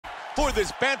For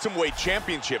this bantamweight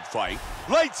championship fight,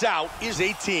 Lights Out is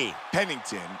 18.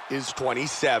 Pennington is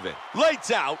 27.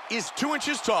 Lights Out is 2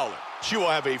 inches taller. She will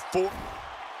have a 4.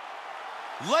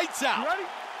 Lights Out.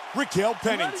 Raquel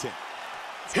Pennington.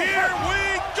 Here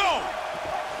we go.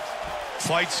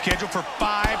 Fight scheduled for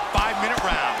 5 5-minute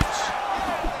rounds.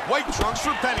 White trunks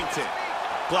for Pennington.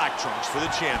 Black trunks for the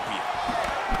champion.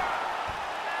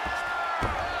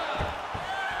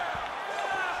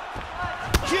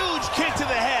 Huge kick to the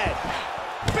head.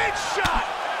 Big shot.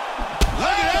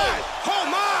 Look at that. Oh,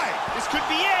 my. This could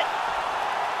be it.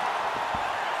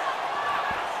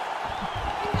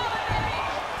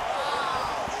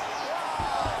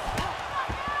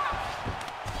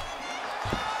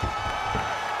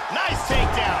 Nice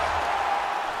takedown.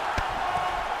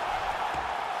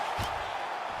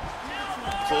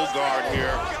 Full guard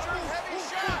here.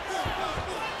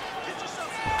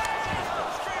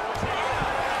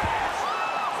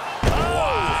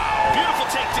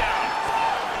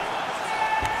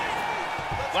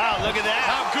 Wow, look at that.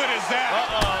 How good is that?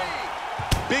 Uh-oh.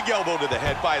 Big elbow to the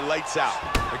head by Lights Out.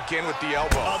 Again with the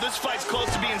elbow. Oh, this fight's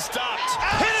close to being stopped.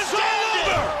 Hit is all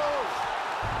over!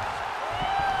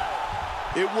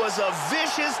 It was a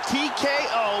vicious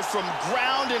TKO from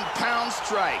ground and pound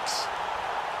strikes.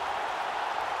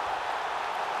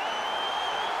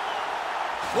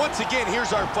 Once again,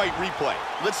 here's our fight replay.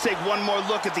 Let's take one more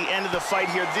look at the end of the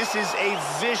fight here. This is a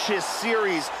vicious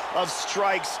series of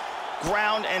strikes,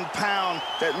 ground and pound,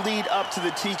 that lead up to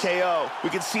the TKO. We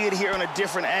can see it here on a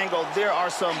different angle. There are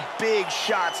some big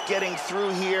shots getting through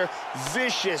here.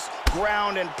 Vicious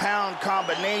ground and pound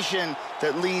combination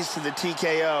that leads to the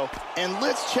TKO. And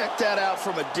let's check that out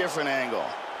from a different angle.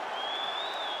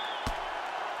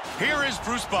 Here is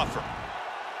Bruce Buffer.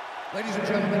 Ladies and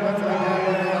gentlemen, referee